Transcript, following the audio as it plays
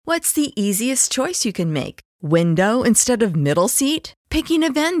What's the easiest choice you can make? Window instead of middle seat? Picking a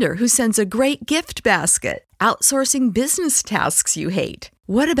vendor who sends a great gift basket? Outsourcing business tasks you hate?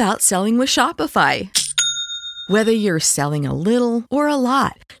 What about selling with Shopify? Whether you're selling a little or a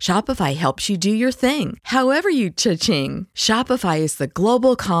lot, Shopify helps you do your thing, however you cha-ching. Shopify is the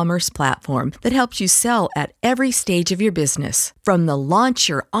global commerce platform that helps you sell at every stage of your business. From the launch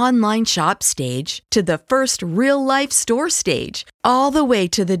your online shop stage to the first real-life store stage, all the way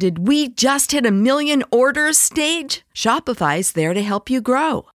to the did we just hit a million orders stage. Shopify's there to help you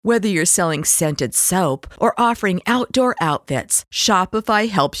grow. Whether you're selling scented soap or offering outdoor outfits, Shopify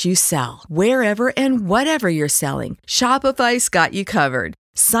helps you sell. Wherever and whatever you're selling, Shopify's got you covered.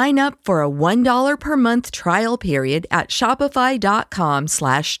 Sign up for a $1 per month trial period at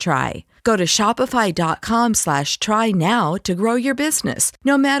shopify.com/try. Go to shopify.com/try now to grow your business,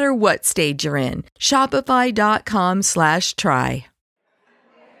 no matter what stage you're in. Shopify.com/try.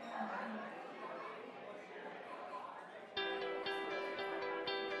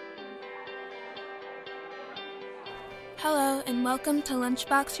 Hello, and welcome to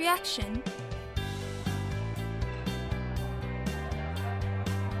Lunchbox Reaction.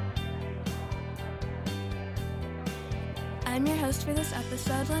 I'm your host for this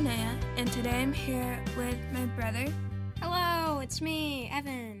episode, Linnea, and today I'm here with my brother. Hello, it's me,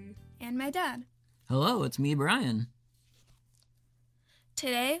 Evan. And my dad. Hello, it's me, Brian.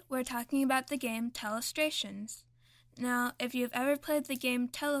 Today, we're talking about the game Telestrations. Now, if you've ever played the game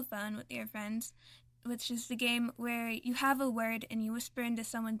Telephone with your friends, which is the game where you have a word and you whisper into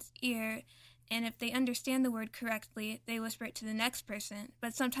someone's ear, and if they understand the word correctly, they whisper it to the next person,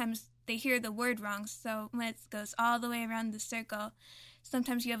 but sometimes they hear the word wrong, so when it goes all the way around the circle,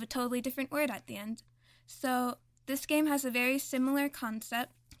 sometimes you have a totally different word at the end. So this game has a very similar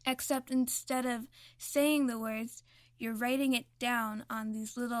concept, except instead of saying the words, you're writing it down on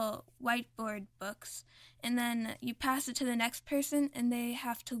these little whiteboard books, and then you pass it to the next person, and they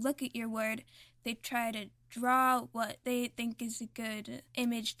have to look at your word. They try to draw what they think is a good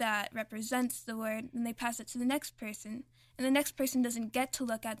image that represents the word, and they pass it to the next person. And the next person doesn't get to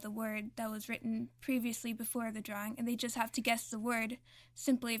look at the word that was written previously before the drawing, and they just have to guess the word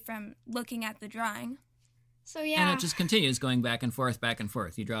simply from looking at the drawing. So yeah. And it just continues going back and forth, back and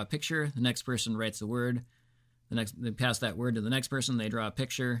forth. You draw a picture, the next person writes the word, they pass that word to the next person, they draw a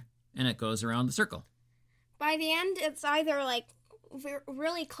picture, and it goes around the circle. By the end, it's either like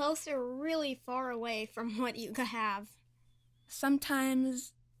really close or really far away from what you have.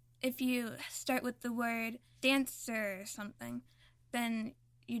 Sometimes if you start with the word dancer or something, then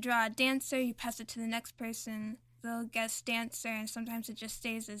you draw a dancer, you pass it to the next person, they'll guess dancer, and sometimes it just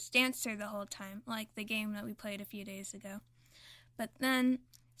stays as dancer the whole time, like the game that we played a few days ago. But then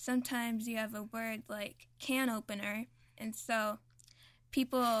sometimes you have a word like can opener, and so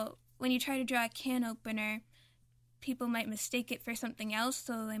people, when you try to draw a can opener, people might mistake it for something else,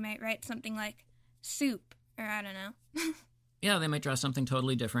 so they might write something like soup, or I don't know. Yeah, they might draw something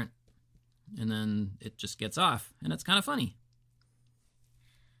totally different, and then it just gets off, and it's kind of funny.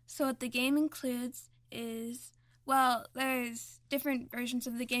 So what the game includes is, well, there's different versions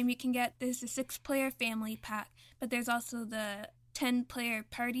of the game you can get. There's the 6-player family pack, but there's also the 10-player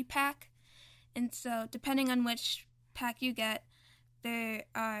party pack, and so depending on which pack you get, there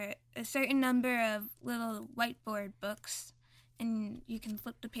are a certain number of little whiteboard books, and you can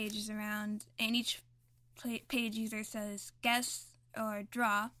flip the pages around, and each page either says guess or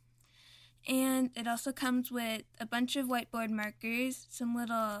draw. And it also comes with a bunch of whiteboard markers, some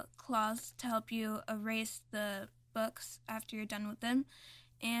little cloths to help you erase the books after you're done with them,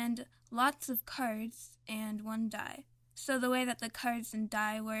 and lots of cards and one die. So the way that the cards and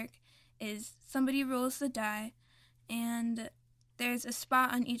die work is somebody rolls the die, and there's a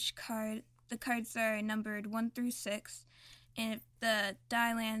spot on each card. The cards are numbered 1 through 6, and if the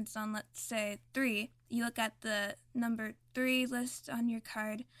die lands on, let's say, 3, you look at the number 3 list on your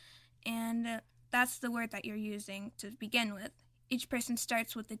card, and that's the word that you're using to begin with. Each person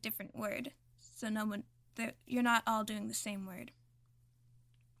starts with a different word, so you're not all doing the same word.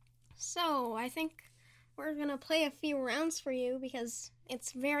 So I think we're going to play a few rounds for you because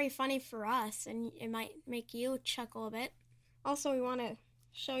it's very funny for us, and it might make you chuckle a bit. Also, we want to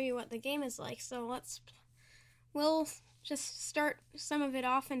show you what the game is like, so we'll just start some of it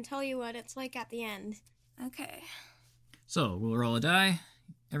off and tell you what it's like at the end. Okay. So, we'll roll a die.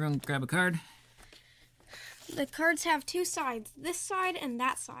 Everyone grab a card. The cards have 2 sides, this side and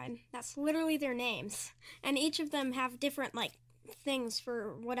that side. That's literally their names. And each of them have different, things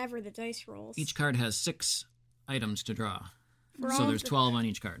for whatever the dice rolls. Each card has 6 items to draw. For So there's 12 on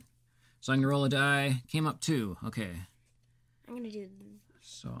each card. So I'm going to roll a die. Came up 2. Okay. I'm going to do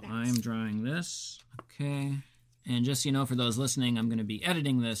So I'm drawing this. Okay. And just so you know, for those listening, I'm going to be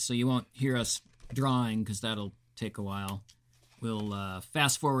editing this, so you won't hear us drawing because that'll take a while. We'll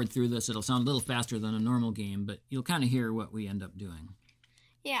fast forward through this. It'll sound a little faster than a normal game, but you'll kind of hear what we end up doing.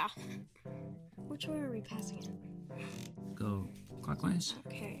 Yeah. Which way are we passing it? Go clockwise?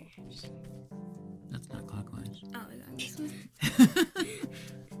 Okay. That's not clockwise. Oh, we got this one.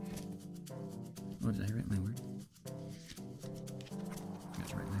 Oh, did I write my word? Forgot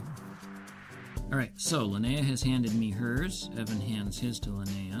to write my word. All right, so Linnea has handed me hers. Evan hands his to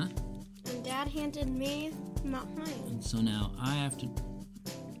Linnea. And Dad handed me mine. And so now I have to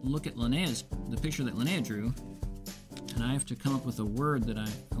look at the picture that Linnea drew, and I have to come up with a word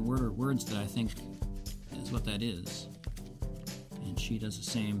or words that I think is what that is. And she does the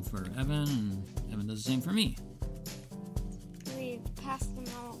same for Evan, and Evan does the same for me. We've passed them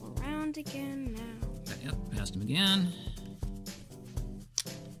all around again now. Yep, passed him again.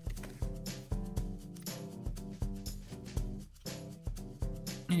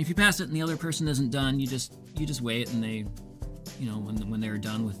 And if you pass it and the other person isn't done, you just wait, and they, when they're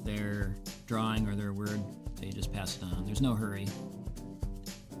done with their drawing or their word, they just pass it on. There's no hurry.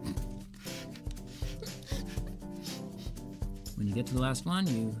 When you get to the last one,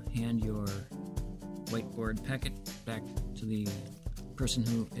 you hand your whiteboard packet back to the person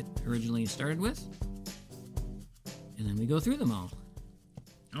who it originally started with, and then we go through them all.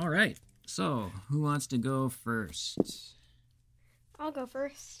 All right, so who wants to go first? I'll go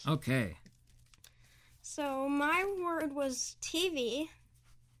first. Okay. So my word was TV,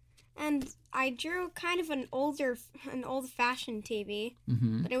 and I drew kind of an old-fashioned TV,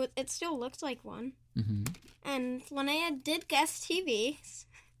 Mm-hmm. but it still looked like one. Mm-hmm. And Linnea did guess TV,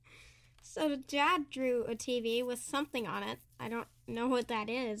 so Dad drew a TV with something on it. I don't know what that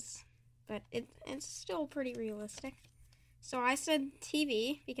is, but it's still pretty realistic. So I said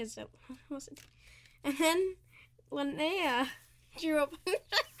TV because it wasn't. And then Linnea drew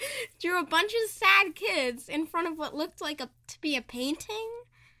a bunch of sad kids in front of what looked like to be a painting.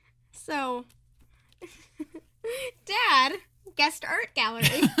 So Dad guessed art gallery.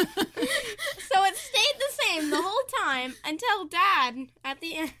 So it stayed the same the whole time until Dad at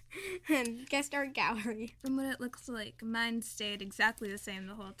the end guessed art gallery. From what it looks like, mine stayed exactly the same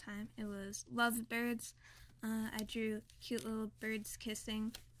the whole time. It was lovebirds. I drew cute little birds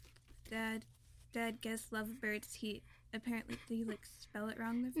kissing. Dad guessed lovebirds. He spell it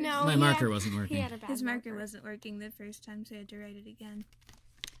wrong the first No, My marker wasn't working. He had a bad His marker wasn't working the first time, so I had to write it again.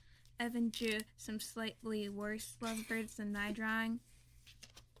 Evan drew some slightly worse lovebirds than my drawing.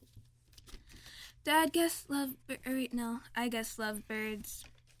 Dad guessed I guessed lovebirds.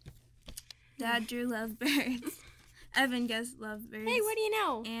 Dad drew lovebirds. Evan guessed lovebirds. Hey, what do you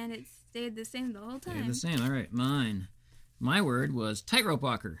know? And it stayed the same the whole time. They're the same. All right, mine. My word was tightrope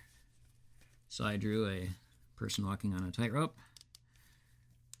walker. So I drew a person walking on a tightrope.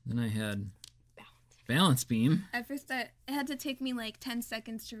 Then I had balance beam. At first, it had to take me like 10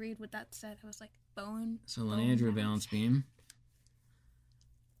 seconds to read what that said. I was like, bone. So Linnea drew a balance beam.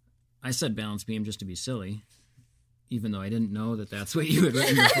 I said balance beam just to be silly, even though I didn't know that that's what you had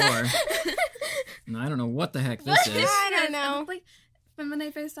written before. And I don't know what the heck this is. I don't know. Like, from when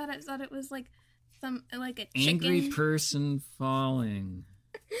I first saw it, I thought it was like a chicken. Angry person falling.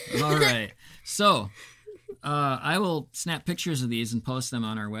 All right. So I will snap pictures of these and post them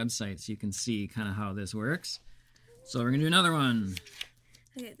on our website so you can see kind of how this works. So we're going to do another one.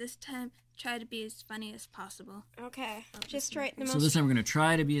 Okay, this time, try to be as funny as possible. Okay, just write the So most. this time we're going to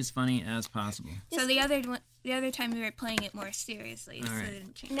try to be as funny as possible. So the other time we were playing it more seriously, so All right. it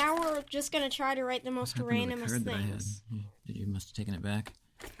didn't change. Now we're just gonna try to write the most What happened to the randomest card that I had? things. You must have taken it back.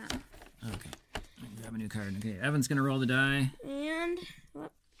 Oh. Okay. I'll grab a new card. Okay, Evan's going to roll the die. And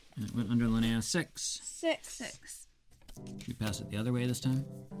And it went under Linnea. 6. 6. Should we pass it the other way this time?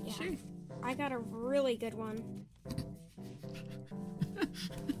 Yeah. Sure. I got a really good one.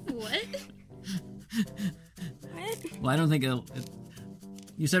 What? What? Well, I don't think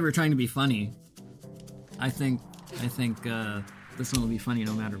you said we're trying to be funny. I think this one will be funny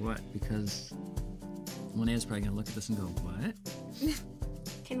no matter what, because Linnea's probably going to look at this and go, what?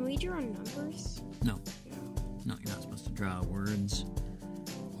 Can we draw numbers? No, you're not supposed to draw words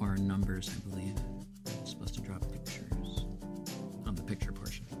or numbers, I believe. You're supposed to draw pictures on the picture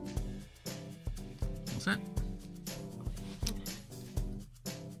portion. All set?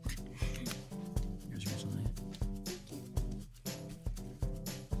 Here's yours, Linnea.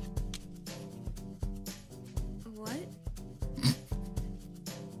 What?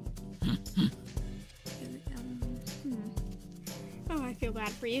 Oh, I feel bad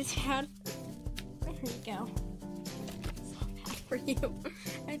for you, Dad. There you go. So bad for you.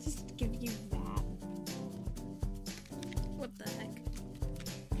 just give you that? What the heck?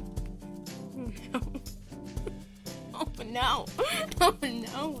 Oh no. Oh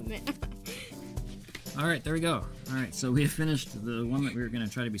no, man. All right, there we go. All right, so we have finished the one that we were going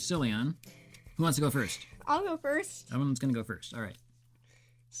to try to be silly on. Who wants to go first? I'll go first. That one's going to go first. All right.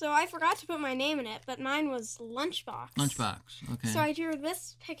 So I forgot to put my name in it, but mine was Lunchbox. Lunchbox. Okay. So I drew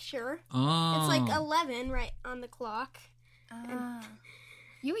this picture. Oh. It's like 11 right on the clock. Ah.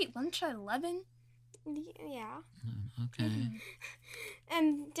 You eat lunch at 11? Yeah. Okay.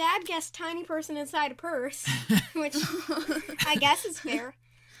 And Dad guessed tiny person inside a purse, which I guess is fair.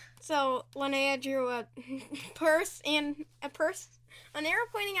 So Linnea drew a purse and an arrow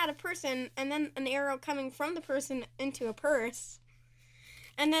pointing at a person, and then an arrow coming from the person into a purse.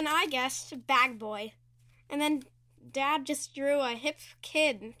 And then I guessed bag boy. And then Dad just drew a hip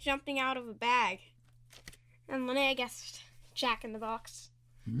kid jumping out of a bag. And Linnea guessed Jack in the Box.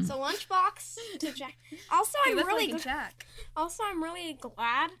 So Lunchbox to Jack. Also, You look like a glad. Jack. Also, I'm really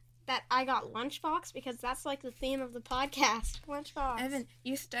glad that I got Lunchbox because that's like the theme of the podcast. Lunchbox. Evan,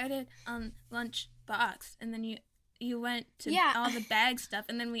 you started on Lunchbox, and then you went to Yeah. all the bag stuff,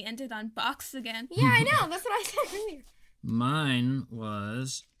 and then we ended on box again. Yeah, I know. That's what I said earlier. Mine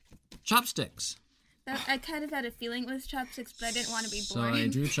was chopsticks. I kind of had a feeling it was chopsticks, but I didn't want to be So boring. I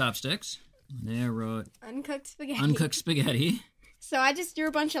drew chopsticks. Linnea wrote Uncooked spaghetti. uncooked spaghetti. So I just drew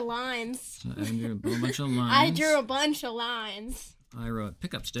a bunch of lines. So I drew a whole bunch of lines. I drew a bunch of lines. I wrote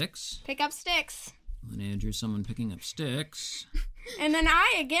pick up sticks. Pick up sticks. Linnea drew someone picking up sticks. And then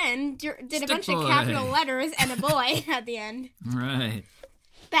I, again, did a Stick bunch boy. of capital letters and a boy at the end. Right.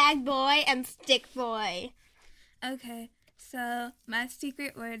 Bag boy and stick boy. Okay, so my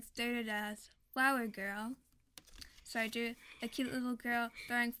secret word started as flower girl. So I drew a cute little girl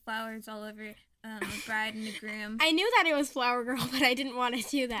throwing flowers all over a bride and a groom. I knew that it was Flower Girl, but I didn't want to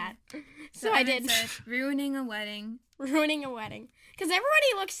do that. So I Evan did. said, ruining a wedding. Ruining a wedding. Because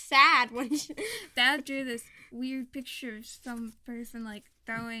everybody looks sad when Dad drew this weird picture of some person like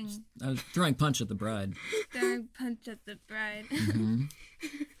throwing I was throwing punch at the bride. punch at the bride. Mhm.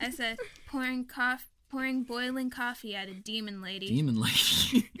 I said pouring boiling coffee at a demon lady. Demon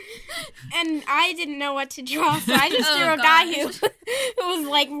lady. And I didn't know what to draw, so I just Oh, drew a guy gosh. who was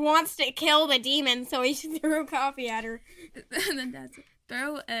like, wants to kill the demon, so he threw coffee at her. And then Dad said,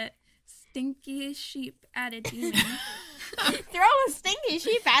 throw a stinky sheep at a demon. Throw a stinky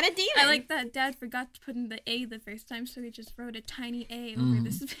sheep at a demon. I like that Dad forgot to put in the A the first time, so he just wrote a tiny A over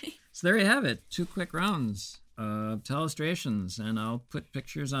the space. So there you have it. 2 quick rounds of illustrations, and I'll put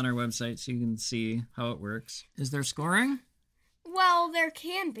pictures on our website so you can see how it works. Is there scoring? Well, there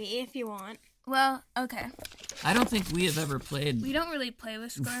can be if you want. Well, okay. I don't think we have ever played. We don't really play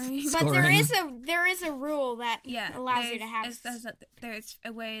with scoring. But Scoring. there is a rule that Yeah, allows you to have. it says that there's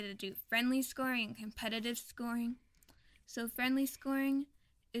a way to do friendly scoring and competitive scoring. So friendly scoring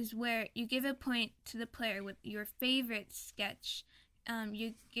is where you give a point to the player with your favorite sketch.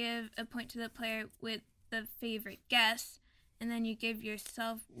 You give a point to the player with the favorite guess, and then you give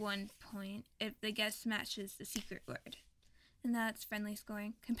yourself 1 point if the guess matches the secret word. And that's friendly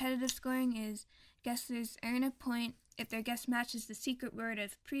scoring. Competitive scoring is guessers earn a point if their guess matches the secret word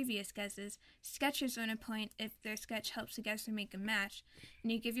of previous guesses. Sketchers earn a point if their sketch helps the guesser make a match.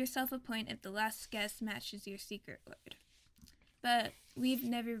 And you give yourself a point if the last guess matches your secret word. But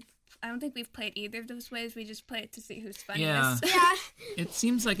I don't think we've played either of those ways. We just play it to see who's funniest. Yeah. It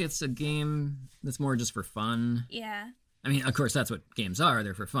seems like it's a game that's more just for fun. Yeah. I mean, of course, that's what games are.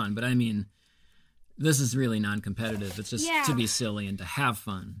 They're for fun. But I mean, this is really non-competitive. It's just Yeah. to be silly and to have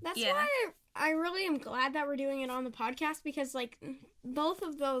fun. That's Yeah. why I really am glad that we're doing it on the podcast because, like, both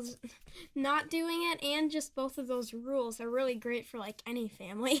of those, not doing it and just both of those rules are really great for, like, any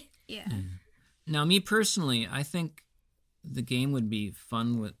family. Yeah. Now, me personally, I think the game would be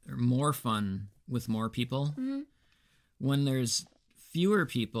more fun with more people. Mm-hmm. When there's fewer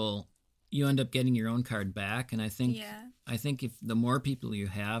people, you end up getting your own card back, and I think if the more people you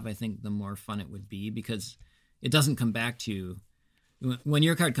have, I think the more fun it would be because it doesn't come back to you. When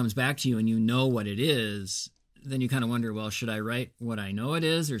your card comes back to you and you know what it is, then you kind of wonder, well, should I write what I know it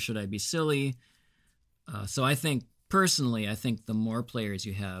is or should I be silly? So I think, personally, the more players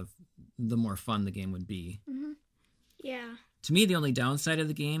you have, the more fun the game would be. Yeah. To me, the only downside of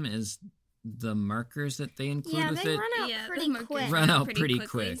the game is the markers that they include Yeah, with they it. run out Yeah, pretty the markers quick. Run out pretty pretty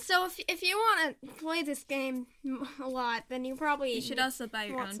quickly. quick. So if you want to play this game a lot, then you probably You should also buy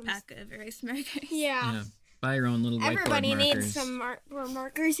your want own some- pack of erase markers. Yeah. Yeah, buy your own little whiteboard Everybody markers. needs some more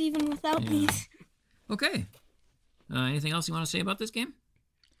markers even without Yeah. these. Okay. Anything else you want to say about this game?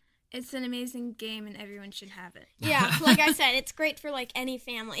 It's an amazing game, and everyone should have it. Yeah, like I said, it's great for like any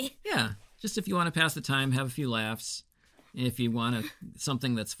family. Yeah, just if you want to pass the time, have a few laughs. If you want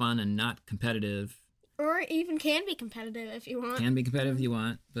something that's fun and not competitive. Or even can be competitive if you want. Can be competitive if you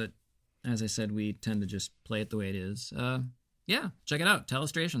want, but as I said, we tend to just play it the way it is. Yeah, check it out,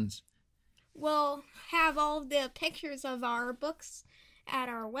 Telestrations. We'll have all of the pictures of our books at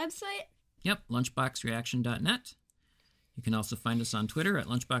our website. Yep, lunchboxreaction.net. You can also find us on Twitter at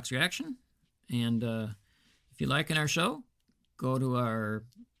lunchboxreaction. And if you're liking our show, go to our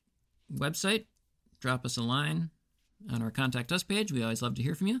website, drop us a line on our Contact Us page. We always love to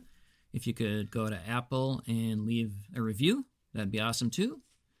hear from you. If you could go to Apple and leave a review, that'd be awesome too.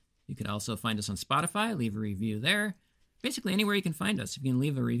 You could also find us on Spotify, leave a review there. Basically, anywhere you can find us. If you can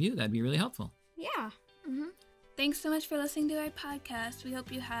leave a review, that'd be really helpful. Yeah. Mm-hmm. Thanks so much for listening to our podcast. We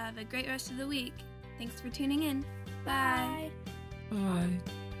hope you have a great rest of the week. Thanks for tuning in. Bye. Bye.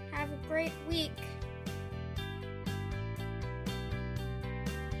 Have a great week.